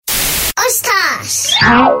Ozcast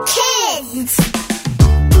Kids.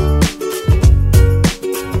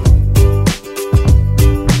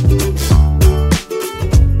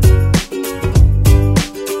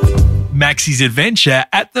 Maxy's adventure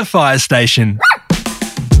at the Firestation.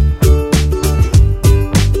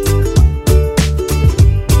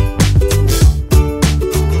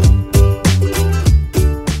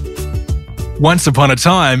 Once upon a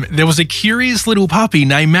time, there was a curious little puppy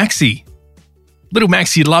named Maxy. Little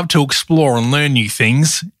Maxy loved to explore and learn new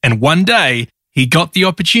things, and one day, he got the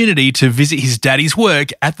opportunity to visit his daddy's work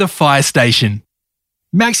at the Firestation.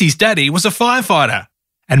 Maxy's daddy was a firefighter,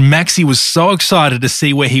 and Maxy was so excited to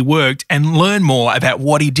see where he worked and learn more about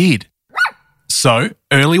what he did. So,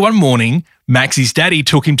 early one morning, Maxy's daddy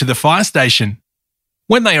took him to the fire station.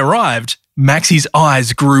 When they arrived, Maxy's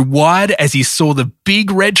eyes grew wide as he saw the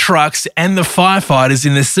big red trucks and the firefighters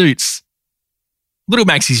in their suits. Little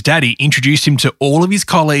Maxy's daddy introduced him to all of his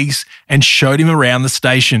colleagues and showed him around the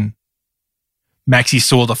station. Maxy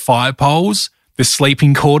saw the fire poles, the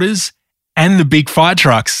sleeping quarters, and the big fire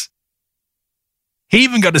trucks. He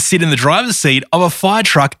even got to sit in the driver's seat of a fire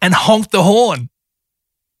truck and honk the horn.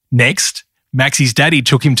 Next, Maxy's daddy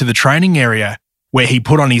took him to the training area, where he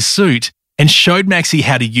put on his suit and showed Maxy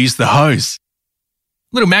how to use the hose.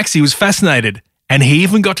 Little Maxy was fascinated, and he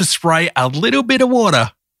even got to spray a little bit of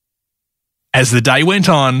water. As the day went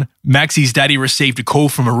on, Maxy's daddy received a call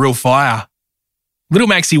from a real fire. Little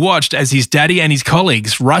Maxy watched as his daddy and his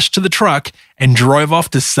colleagues rushed to the truck and drove off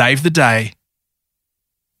to save the day.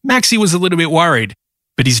 Maxy was a little bit worried,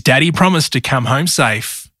 but his daddy promised to come home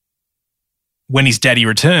safe. When his daddy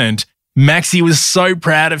returned, Maxy was so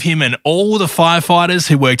proud of him and all the firefighters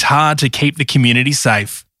who worked hard to keep the community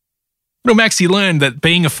safe. Little Maxy learned that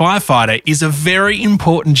being a firefighter is a very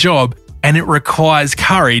important job and it requires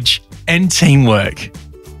courage and teamwork.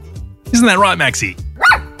 Isn't that right, Maxy?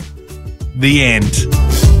 The end.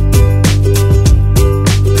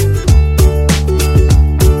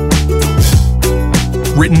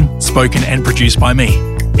 Written, spoken and produced by me,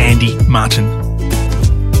 Andy Martin.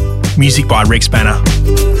 Music by Rex Banner.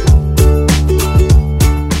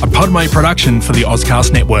 A Podmate production for the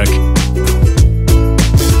Ozcast Network.